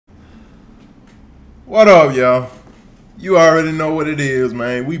What up, y'all? You already know what it is,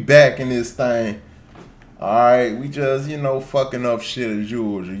 man. We back in this thing. Alright, we just, fucking up shit as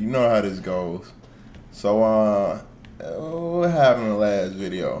usual. You know how this goes. So, what happened in the last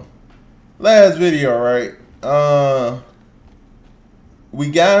video? Last video, right? We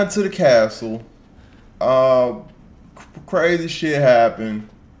got into the castle. Crazy shit happened.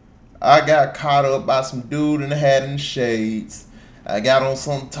 I got caught up by some dude in the hat and shades. I got on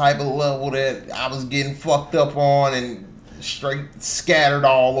some type of level that I was getting fucked up on and straight scattered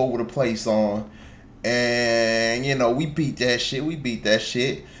all over the place on. And, we beat that shit. We beat that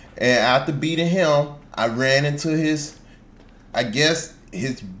shit. And after beating him, I ran into his, I guess,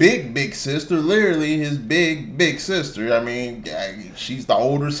 his big sister. Literally his big sister. I mean, she's the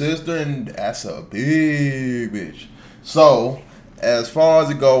older sister, and that's a big bitch. So, as far as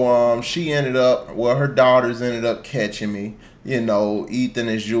it go, she ended up, well, her daughters ended up catching me. Ethan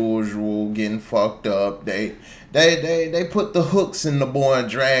as usual, getting fucked up. They put the hooks in the boy and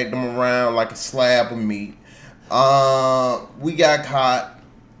dragged him around like a slab of meat. We got caught.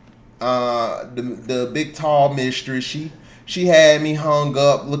 The big tall mistress, she had me hung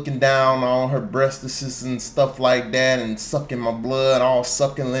up, looking down on her breastises and stuff like that, and sucking my blood, all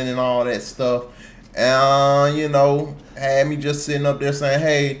succulent and all that stuff. And had me just sitting up there saying,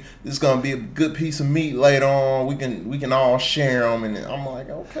 "Hey, this is gonna be a good piece of meat later on. We can all share them." And I'm like,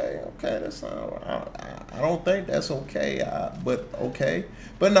 "Okay, that's I don't think that's okay, but okay."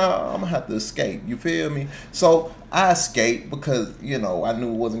 But no, I'm gonna have to escape. You feel me? So I escaped because I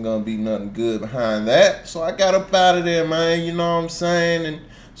knew it wasn't gonna be nothing good behind that. So I got up out of there, man. You know what I'm saying? And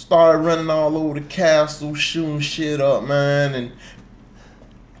started running all over the castle, shooting shit up, man, and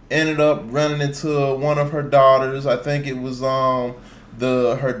ended up running into one of her daughters. I think it was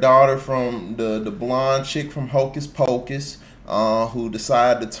her daughter from the blonde chick from Hocus Pocus, who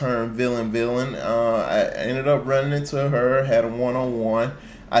decided to turn villain. I ended up running into her, had a one-on-one.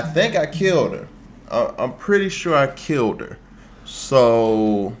 I think I killed her. I'm pretty sure I killed her.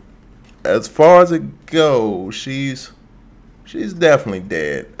 So as far as it goes, she's definitely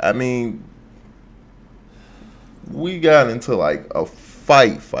dead. I mean, we got into like a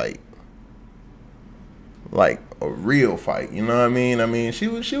fight, like a real fight. You know what I mean? I mean, she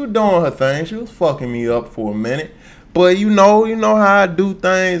was doing her thing. She was fucking me up for a minute, but you know how I do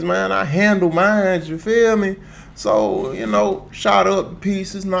things, man. I handle mine. You feel me? So shot up in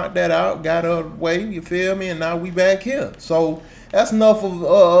pieces, knocked that out, got her away. You feel me? And now we back here. So that's enough of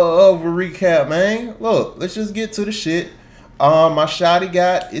a recap, man. Look, let's just get to the shit. My shotty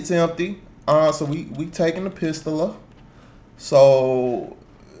it's empty. So we taking the pistol up. So,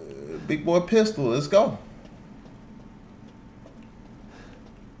 big boy pistol, let's go.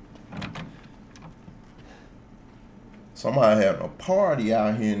 Somebody having a party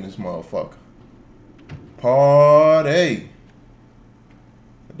out here in this motherfucker. Party.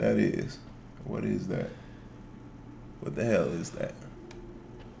 What that is? What is that? What the hell is that?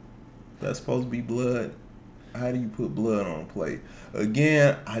 That's supposed to be blood. How do you put blood on a plate?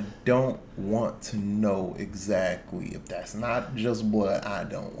 Again, I don't want to know exactly. If that's not just blood, I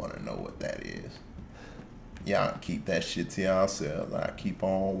don't want to know what that is. Y'all keep that shit to yourselves. I keep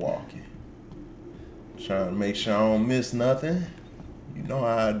on walking. Trying to make sure I don't miss nothing. You know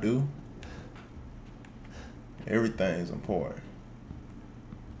how I do. Everything's important.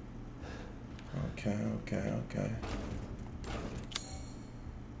 Okay.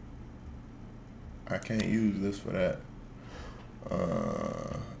 I can't use this for that.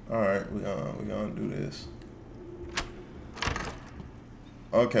 Alright, we're gonna do this.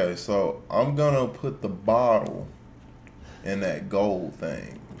 Okay, so I'm gonna put the bottle in that gold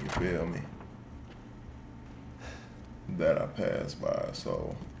thing, you feel me? That I passed by,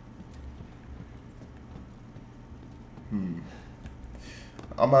 so I'm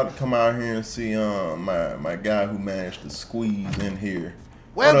about to come out here and see my guy who managed to squeeze in here.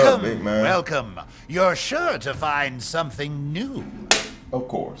 Welcome, what up, big man? Welcome. You're sure to find something new. Of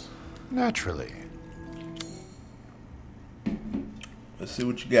course. Naturally. Let's see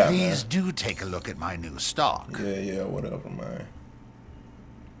what you got, Please man. do take a look at my new stock. Yeah, whatever, man.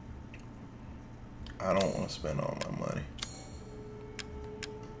 I don't want to spend all my money.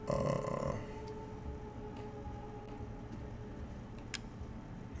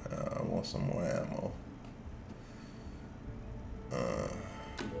 I want some more ammo.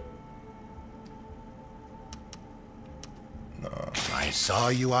 No. I saw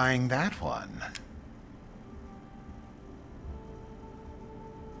you eyeing that one.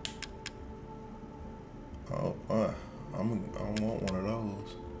 Oh, I want one of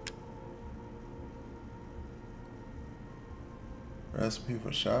those. Recipe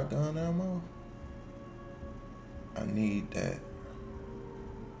for shotgun ammo? I need that.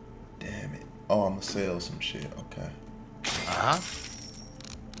 Damn it. Oh, I'm gonna sell some shit. Okay. Uh-huh.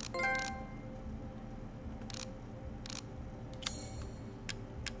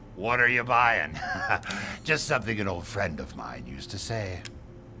 What are you buying? Just something an old friend of mine used to say.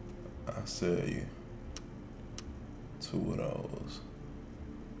 I'll sell you 2 of those.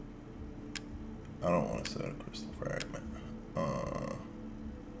 I don't want to sell the crystal fragment. I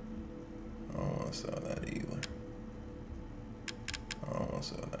don't want to sell that either. I don't want to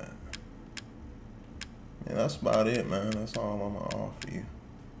sell that. Yeah, that's about it, man. That's all I'm gonna offer you.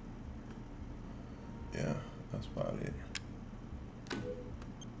 Yeah, that's about it.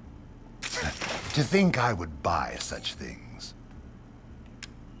 To think I would buy such things.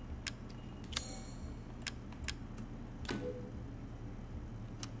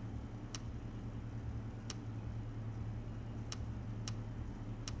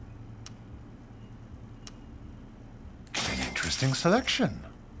 An interesting selection.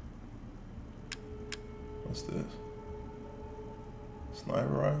 What's this? Sniper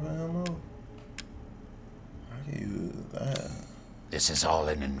rifle ammo? I can use that. This is all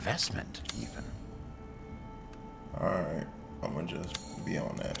an investment, even. Alright, I'm gonna just be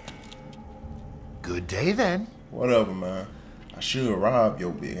on that. Good day, then. Whatever, man. I should rob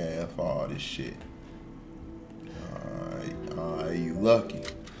your big ass for all this shit. Alright, you lucky.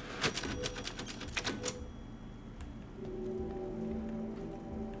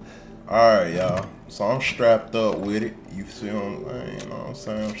 Alright, y'all. So I'm strapped up with it. You see what I'm saying? You know what I'm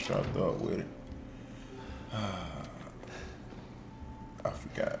saying? I'm strapped up with it. I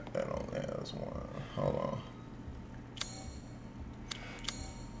forgot that on there was one. Hold on.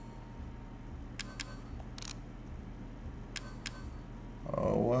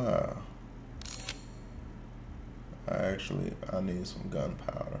 Oh wow. I need some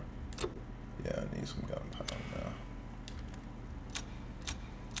gunpowder. Yeah, I need some gunpowder now.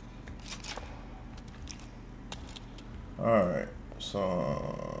 Alright, so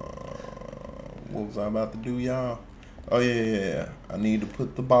what was I about to do, y'all? Oh yeah. I need to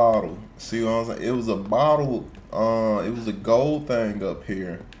put the bottle. See what I'm saying? It was a bottle, it was a gold thing up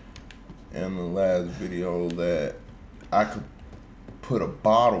here in the last video that I could put a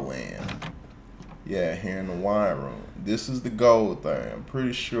bottle in. Yeah, here in the wine room. This is the gold thing. I'm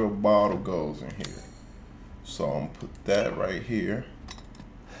pretty sure a bottle goes in here. So I'm gonna put that right here.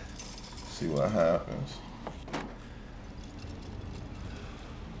 See what happens.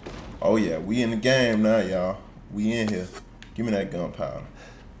 Oh yeah, we in the game now, y'all. We in here. Give me that gunpowder.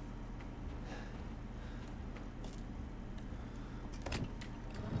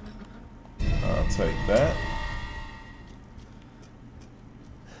 I'll take that.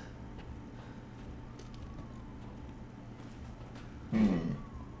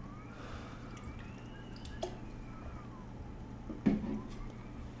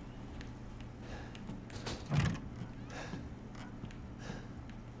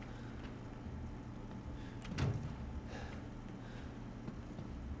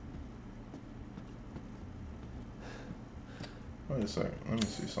 Wait a second, let me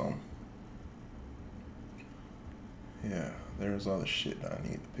see something. Yeah, there's other shit that I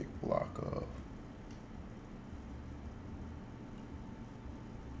need to pick the lock of.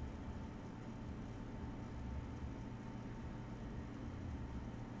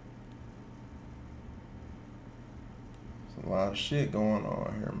 There's a lot of shit going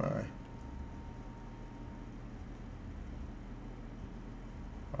on here, man.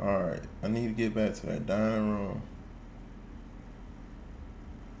 Alright, I need to get back to that dining room.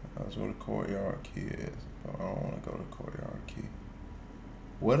 That's where the courtyard key is. But I don't want to go to the courtyard key.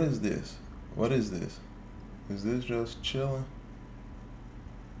 What is this? What is this? Is this just chilling?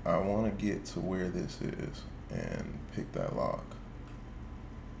 I want to get to where this is and pick that lock.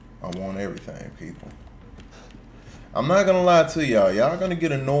 I want everything, people. I'm not going to lie to y'all. Y'all going to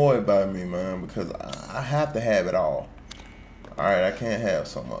get annoyed by me, man, because I have to have it all. Alright, I can't have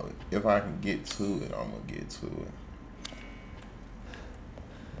some of it. If I can get to it, I'm going to get to it.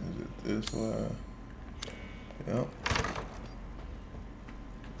 Is it this way? Yep.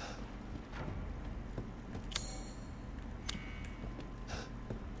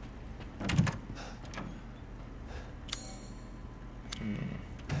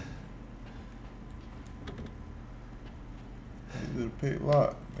 Easy to pick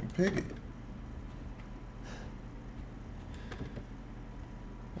lock and pick it.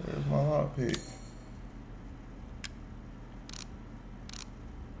 Where's my lock pick?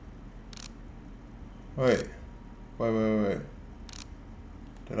 Wait.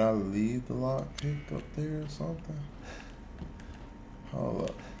 Did I leave the lock pick up there or something? Hold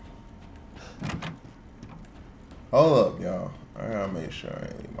up. Hold up, y'all. I gotta make sure I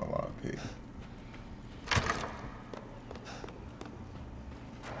ain't leave my lockpick.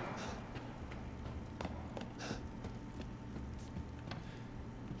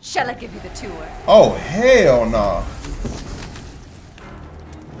 Shall I give you the tour? Oh, hell nah.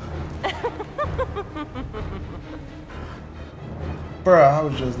 Bruh, I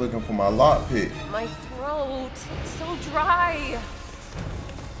was just looking for my lockpick. My throat, it's so dry.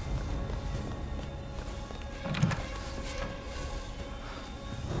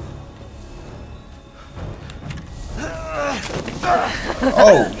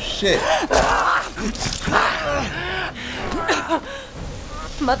 Oh, shit.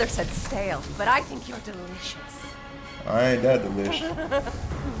 Mother said stale, but I think you're delicious. I ain't that delicious.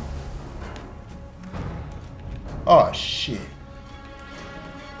 Oh, shit.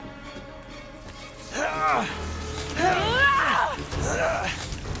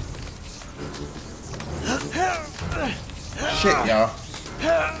 Shit, y'all.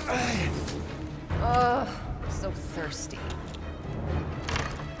 Ugh, I'm so thirsty.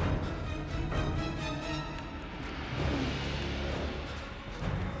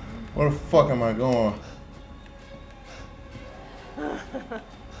 Where the fuck am I going?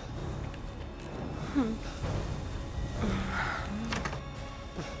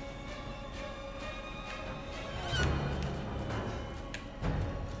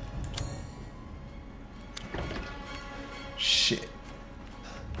 Shit.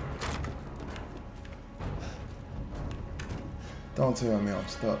 Don't tell me I'm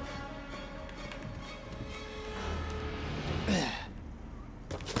stuck.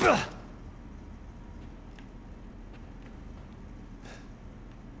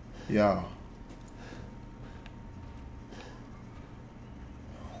 Y'all.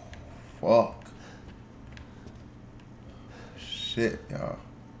 Fuck. Shit, y'all.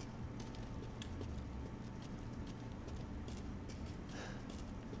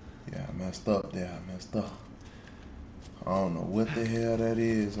 Yeah, I messed up there. I messed up. I don't know what the hell that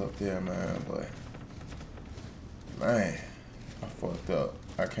is up there, man, but man, I fucked up.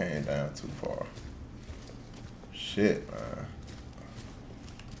 I came down too far. Shit, man.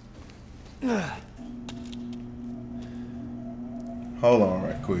 Hold on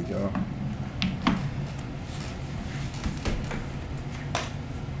right quick, y'all.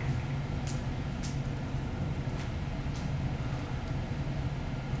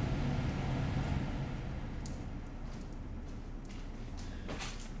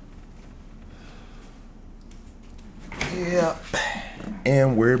 Yep.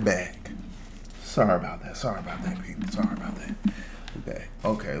 And we're back. Sorry about that. Sorry about that, people. Sorry about that. We're back.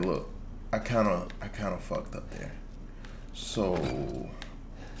 Okay, look. I kinda fucked up there. So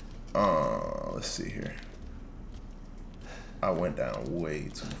let's see here. I went down way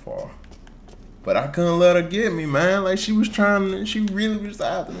too far. But I couldn't let her get me, man. Like she really was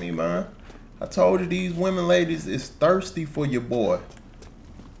after me, man. I told you these women ladies is thirsty for your boy.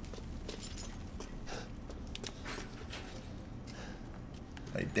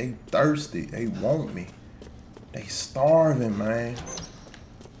 Like they thirsty. They want me. They starving, man.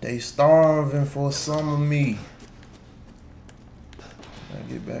 They starving for some of me. I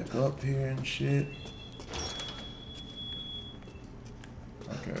get back up here and shit.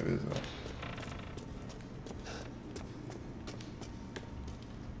 Okay, this is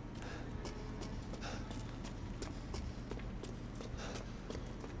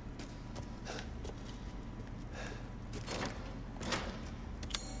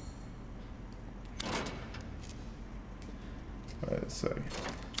let's see.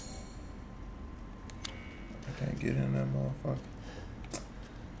 I can't get in that motherfucker.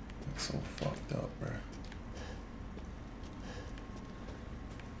 That's so fucked up, bro.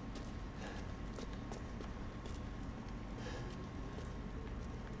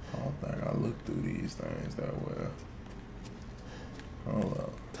 I don't think I looked through these things that well. Hold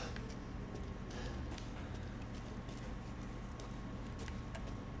up.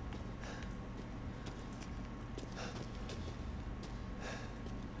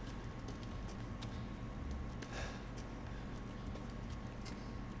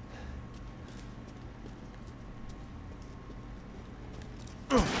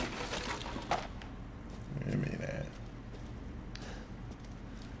 Give me that.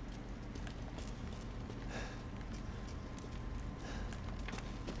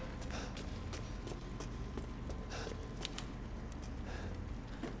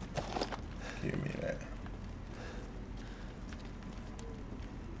 Give me that.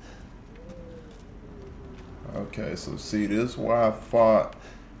 Okay, so see, this is why I fought.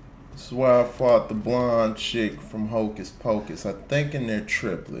 This is why I fought the blonde chick from Hocus Pocus. I'm thinking they're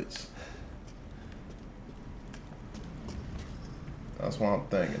triplets. That's what I'm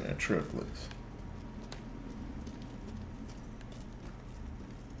thinking. They're triplets.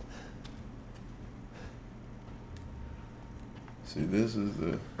 See, this is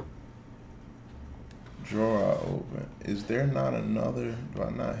the drawer I open. Is there not another? Do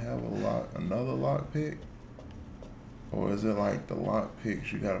I not have another lock pick? Or is it like the lock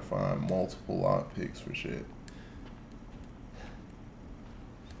picks? You gotta find multiple lock picks for shit.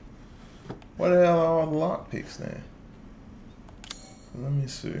 What the hell are all the lock picks then? Let me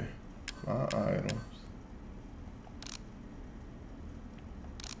see. My items.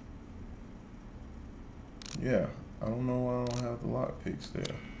 Yeah, I don't know why I don't have the lock picks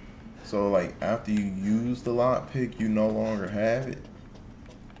there. So like after you use the lock pick, you no longer have it.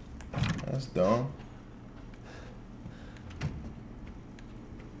 That's dumb.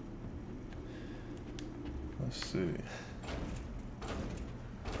 Let's see.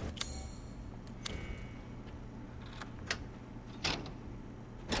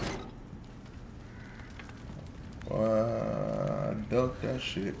 I ducked that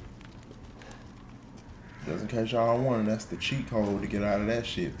shit. Just in case y'all wondering, that's the cheat code to get out of that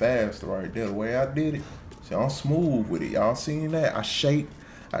shit faster right there. The way I did it. See, I'm smooth with it. Y'all seen that?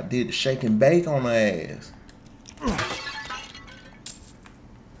 I did the shake and bake on the ass.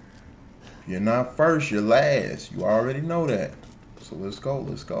 If you're not first, you're last. You already know that. So let's go,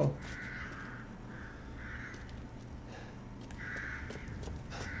 let's go.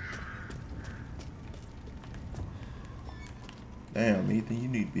 Damn, Ethan, you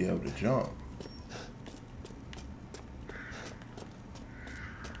need to be able to jump.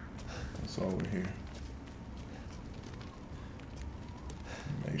 What's over here?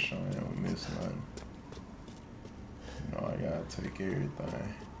 Make sure I don't miss nothing. You know, I gotta take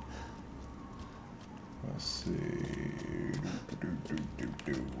everything. Let's see.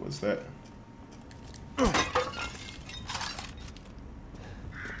 What's that?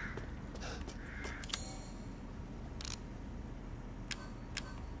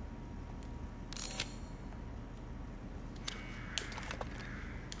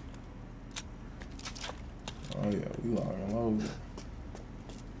 Oh yeah, we lock and loaded.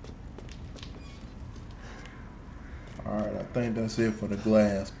 Alright, I think that's it for the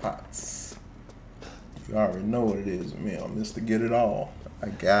glass pots. You already know what it is with me. I'm Mr. Get It All. I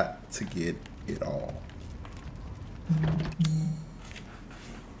got to get it all.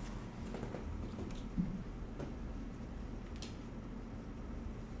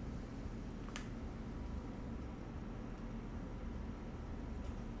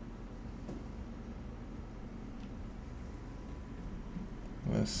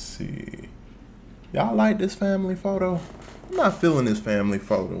 Let's see. Y'all like this family photo? I'm not feeling this family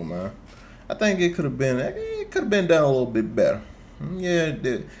photo, man. I think it could have been done a little bit better. Yeah, it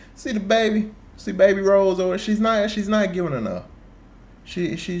did. See the baby? See baby Rose over there? She's not giving enough.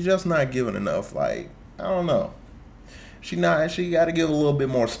 She's just not giving enough. Like, I don't know. She gotta give a little bit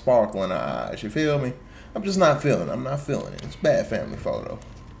more sparkle in her eyes. You feel me? I'm just not feeling it. I'm not feeling it. It's a bad family photo.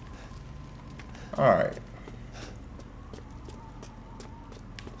 Alright.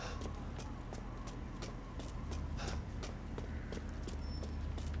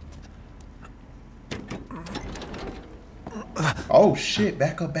 Oh shit,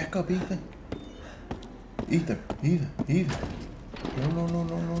 back up, Ethan. Ethan.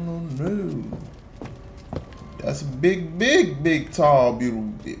 No. That's a big, tall, beautiful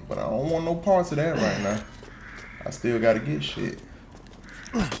bit, but I don't want no parts of that right now. I still gotta get shit.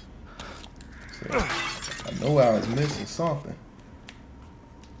 So, I know I was missing something.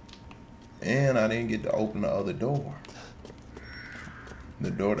 And I didn't get to open the other door. The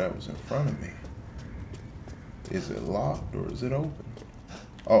door that was in front of me. Is it locked or is it open?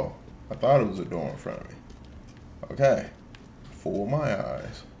 Oh, I thought it was a door in front of me. Okay. For my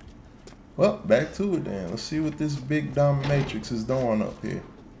eyes. Well, back to it then. Let's see what this big dominatrix is doing up here.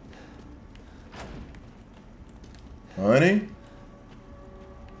 Honey?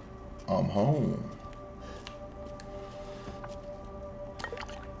 I'm home.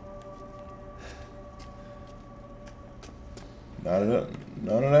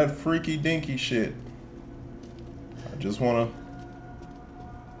 None of that freaky dinky shit. I just want to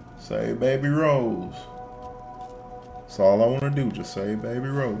say Baby Rose. That's all I want to do, just say Baby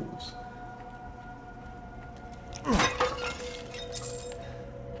Rose.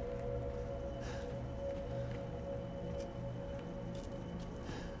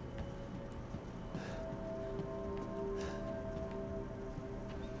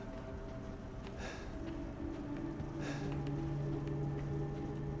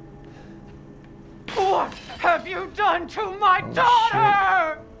 What have you done to my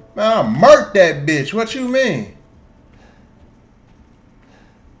daughter? Shit. Man, I murked that bitch. What you mean?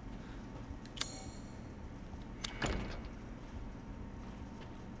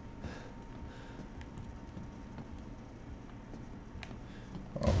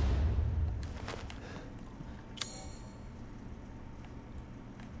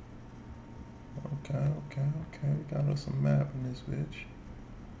 got us a map in this bitch.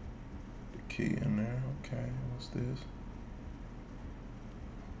 The key in there. Okay, what's this?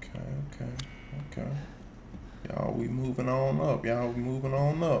 Okay. Y'all, we moving on up. Y'all, we moving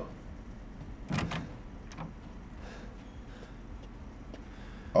on up.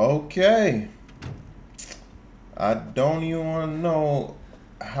 Okay. I don't even want to know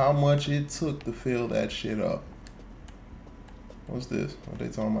how much it took to fill that shit up. What's this? What they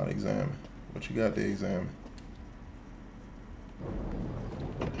talking about examine? What you got to examine?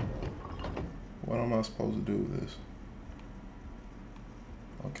 What am I supposed to do with this?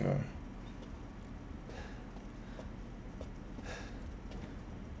 Okay.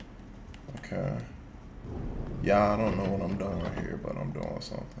 Okay. Yeah, I don't know what I'm doing here, but I'm doing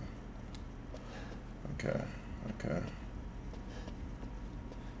something. Okay.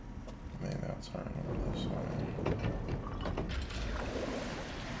 Maybe I'll turn over this way.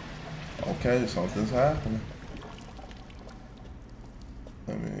 Okay, something's happening.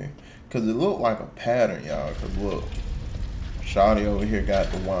 Cause it looked like a pattern, y'all. Cause look, Shawty over here got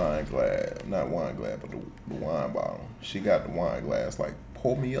the wine glass, not wine glass, but the wine bottle. She got the wine glass, like,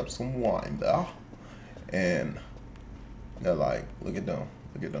 pour me up some wine, though. And they're like, look at them.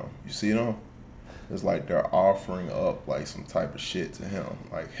 You see them? It's like they're offering up like some type of shit to him.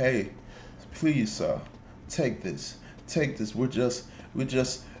 Like, hey, please, sir, take this. We're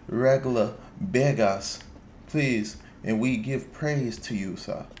just regular beggars, please, and we give praise to you,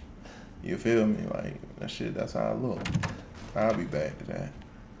 sir. You feel me? Like, that shit, that's how I look. I'll be back to that.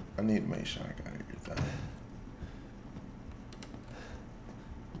 I need to make sure I got everything.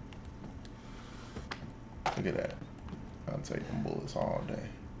 Look at that. I'll take them bullets all day.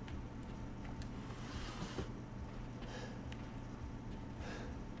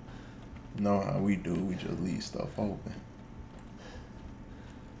 You know how we do, we just leave stuff open.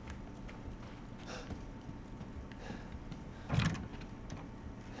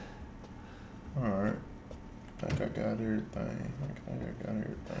 Alright. I think I got everything.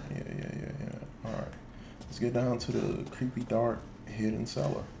 Yeah. Alright. Let's get down to the creepy, dark, hidden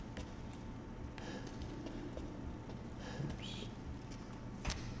cellar.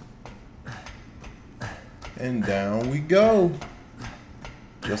 And down we go.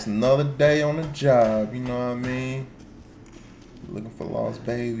 Just another day on the job, you know what I mean? Looking for lost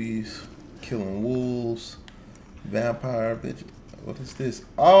babies, killing wolves, vampire bitch. What is this?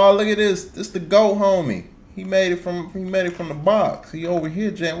 Oh, look at this. This the goat homie. He made it from the box. He over here,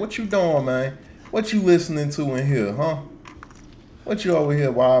 Jan. What you doing, man? What you listening to in here, huh? What you over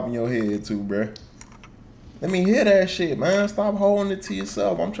here wobbling your head to, bruh? Let me hear that shit, man. Stop holding it to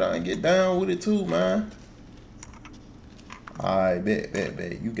yourself. I'm trying to get down with it too, man. Alright,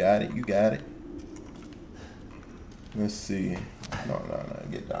 bet. You got it. Let's see. No.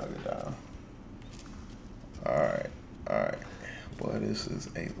 Get down. Alright. Boy, this is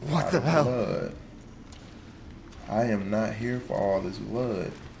a lot of blood. I am not here for all this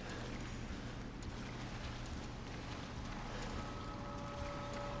blood.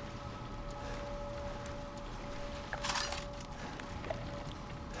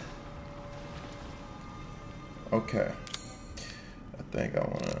 Okay. I think I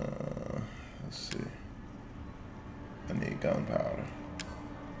wanna, let's see. I need gunpowder.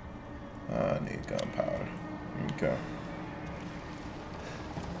 Okay.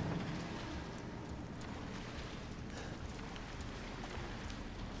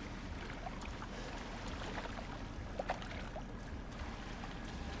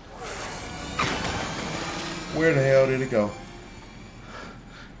 Where the hell did it go?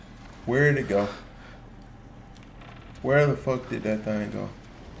 Where did it go? Where the fuck did that thing go?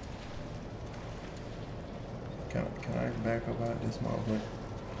 Can I back up out this motherfucker?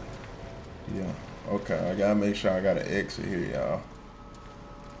 Yeah. Okay, I gotta make sure I got an exit here, y'all.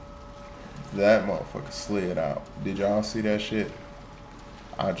 That motherfucker slid out. Did y'all see that shit?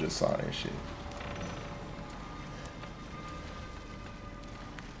 I just saw that shit.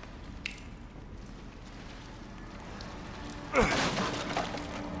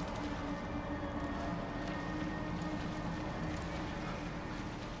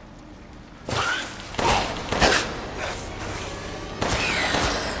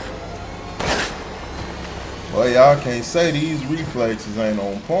 Well, y'all can't say these reflexes ain't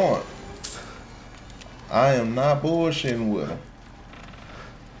on point. I am not bullshitting with them.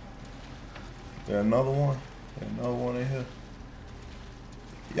 There another one? There another one in here?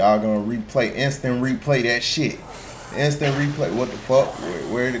 Y'all gonna instant replay that shit. Instant replay. What the fuck?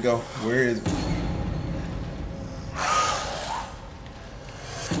 Where'd it go? Where is it?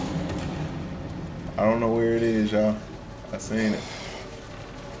 I don't know where it is, y'all. I seen it.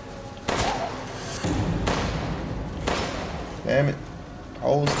 Damn it.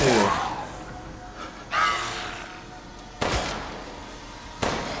 Hold still.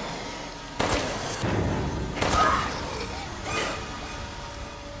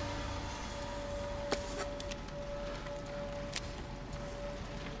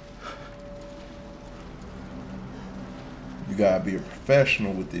 You gotta be a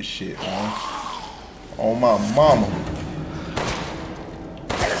professional with this shit, man. On my mama.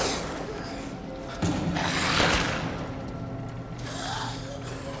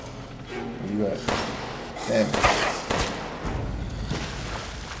 Where you at? Damn it.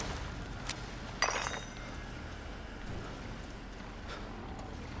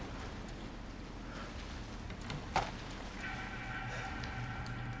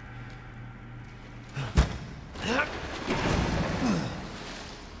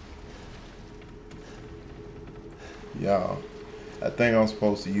 Y'all, I think I'm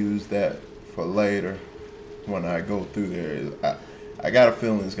supposed to use that for later when I go through there. I got a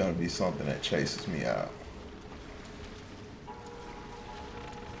feeling it's gonna be something that chases me out.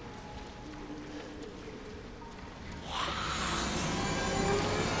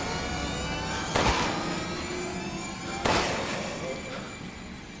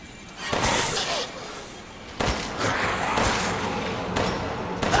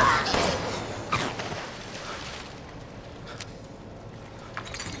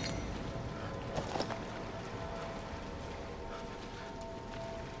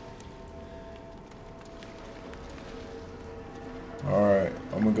 Alright,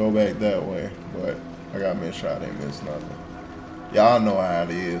 I'm gonna go back that way, but I gotta make sure I didn't miss nothing. Y'all know how it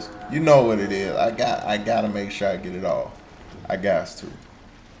is. You know what it is. I gotta make sure I get it all. I got to.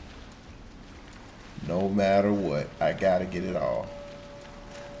 No matter what, I gotta get it all.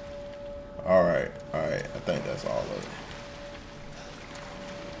 Alright, I think that's all of it.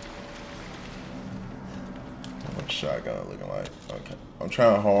 What's shotgun looking like? Okay. I'm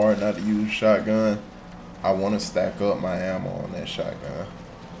trying hard not to use shotgun. I want to stack up my ammo on that shotgun.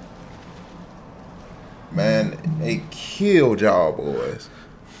 Man, they killed y'all boys.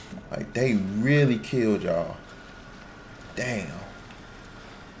 Like, they really killed y'all. Damn.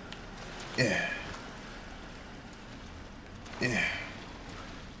 Yeah. Yeah.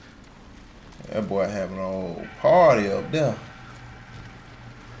 That boy having a whole party up there.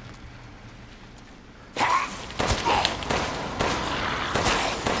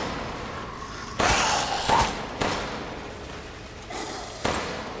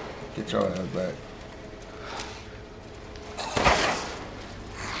 Get your ass back.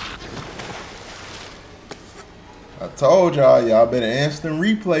 I told y'all better instant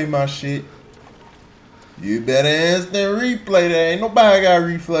replay my shit. You better instant replay that. Ain't nobody got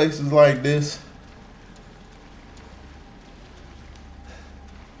reflexes like this.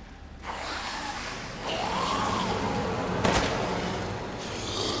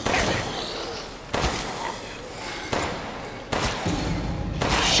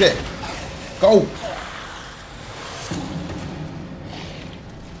 Shit. Go.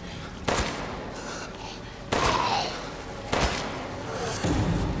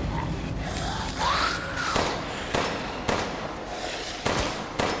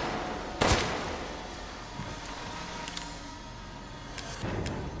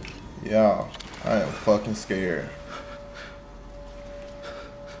 Y'all, I am fucking scared.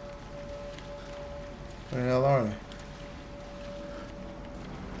 Where the hell are they?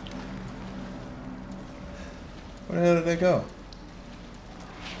 Where the hell did they go?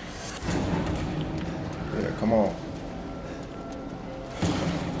 Yeah, come on.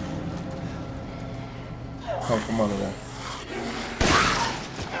 Come from under there.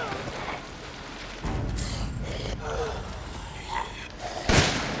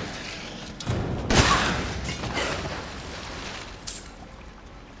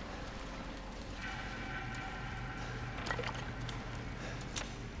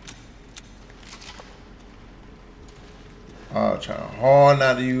 I'm trying hard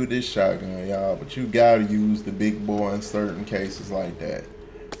not to use this shotgun, y'all, but you gotta use the big boy in certain cases like that.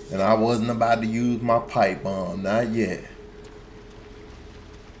 And I wasn't about to use my pipe bomb, not yet.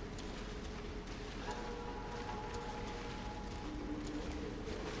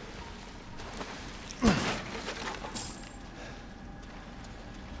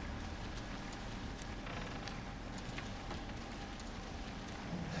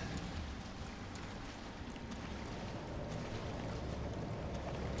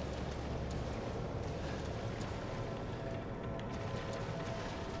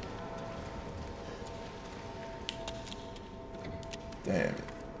 Damn it.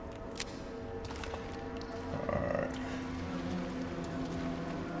 Alright.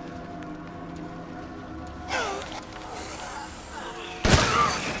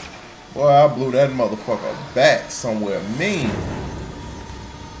 Boy, I blew that motherfucker back somewhere mean.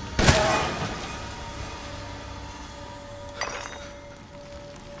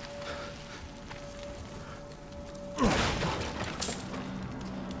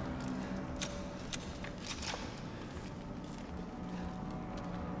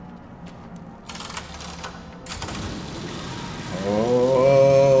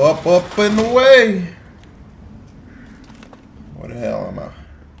 Oh, up and away. Where the hell am I?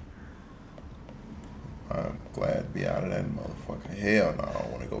 I'm glad to be out of that motherfucker. Hell no, I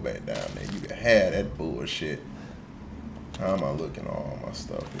don't want to go back down there. You can have that bullshit. How am I looking at all my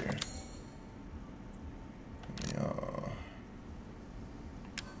stuff here?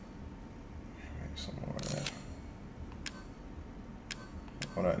 Make some more of that.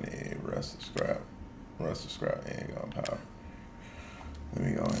 What I need, rusted scrap. Rusted scrap and gunpowder. Let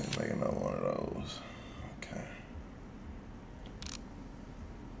me go ahead and make another one of those. Okay.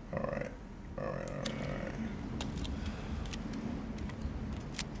 Alright.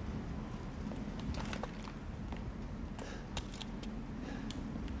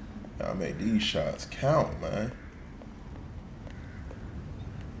 Gotta make these shots count, man.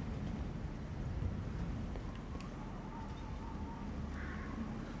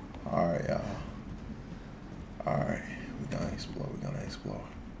 Alright, y'all. Alright. We're gonna explore.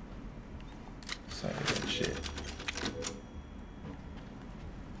 Say that shit.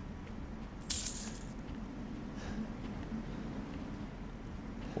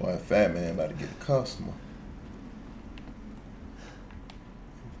 Boy, fat man about to get a customer.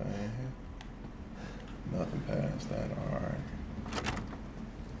 Nothing past that, alright.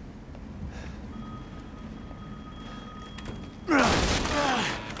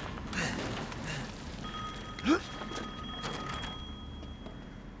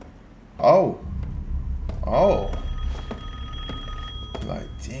 Oh. Like,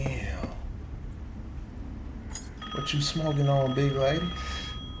 damn. What you smoking on, big lady?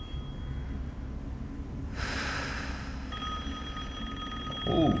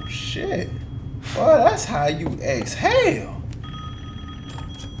 Oh, shit. Well, that's how you exhale.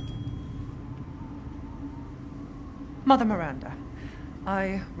 Mother Miranda,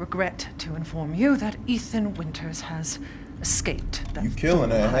 I regret to inform you that Ethan Winters has escaped. You killing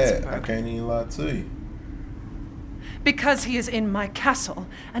that hat. I can't even lie to you. Because he is in my castle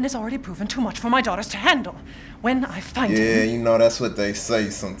and has already proven too much for my daughters to handle. When I find him... Yeah, you know, that's what they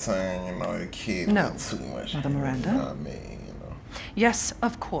say sometimes, you know, the kid No, too much. Mother Miranda. You know what I mean, you know. Yes,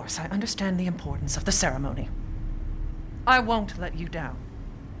 of course, I understand the importance of the ceremony. I won't let you down.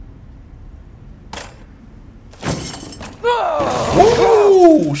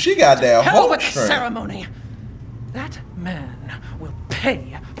 Ooh, she got that Hell whole with the strength. ceremony! That man will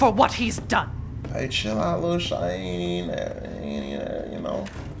pay for what he's done. Hey, chill out, little shy. Ain't you know.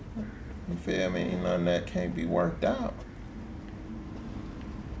 You feel me? Ain't nothing that can't be worked out.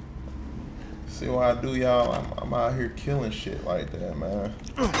 See what I do, y'all? I'm out here killing shit like that, man.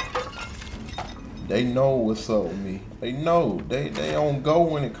 They know what's up with me. They know. They don't go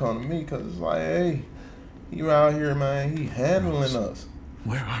when it come to me, because it's like, hey, he out here, man. He handling us.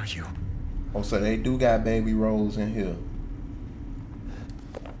 Where are you? Oh, so they do got baby Rose in here.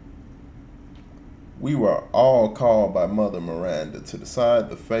 We were all called by Mother Miranda to decide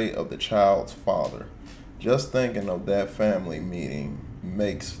the fate of the child's father. Just thinking of that family meeting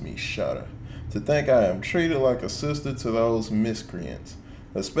makes me shudder. To think I am treated like a sister to those miscreants,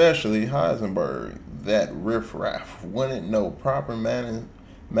 especially Heisenberg, that riffraff wouldn't know proper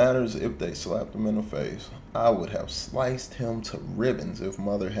manners if they slapped him in the face. I would have sliced him to ribbons if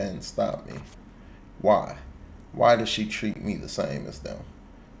Mother hadn't stopped me. Why? Why does she treat me the same as them?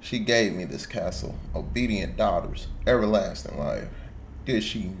 She gave me this castle, obedient daughters, everlasting life. Did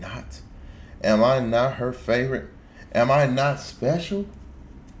she not? Am I not her favorite? Am I not special?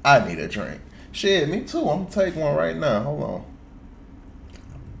 I need a drink. Shit, me too. I'm gonna take one right now. Hold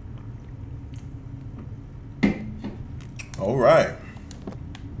on. All right.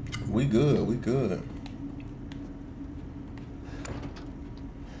 We good.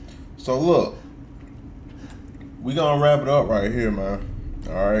 So look, we gonna wrap it up right here, man.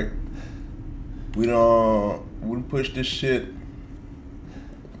 All right, we done push this shit,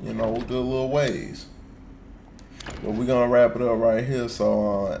 you know, a good little ways, but we gonna wrap it up right here.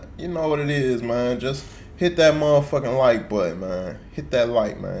 So you know what it is, man. Just hit that motherfucking like button, man. Hit that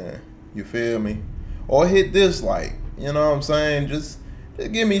like, man. You feel me? Or hit dislike. You know what I'm saying? Just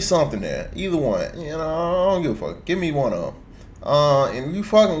give me something there. Either one. You know, I don't give a fuck. Give me one of them. And if you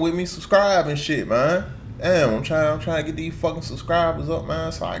fucking with me, subscribe and shit, man. Damn, I'm trying to get these fucking subscribers up,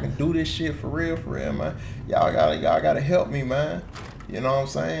 man, so I can do this shit for real, man. Y'all gotta help me, man. You know what I'm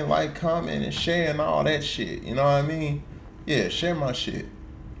saying? Like, comment, and share, and all that shit. You know what I mean? Yeah, share my shit.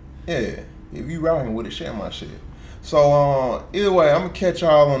 Yeah, if you rocking with it, share my shit. So, either way, I'm gonna catch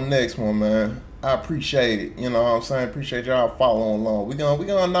y'all on the next one, man. I appreciate it. You know what I'm saying? Appreciate y'all following along. We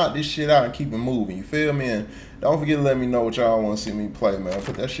gonna knock this shit out and keep it moving. You feel me? And don't forget to let me know what y'all want to see me play, man.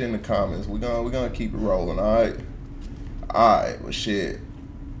 Put that shit in the comments. We're gonna keep it rolling, alright? Alright, well shit.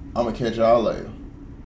 I'm gonna catch y'all later.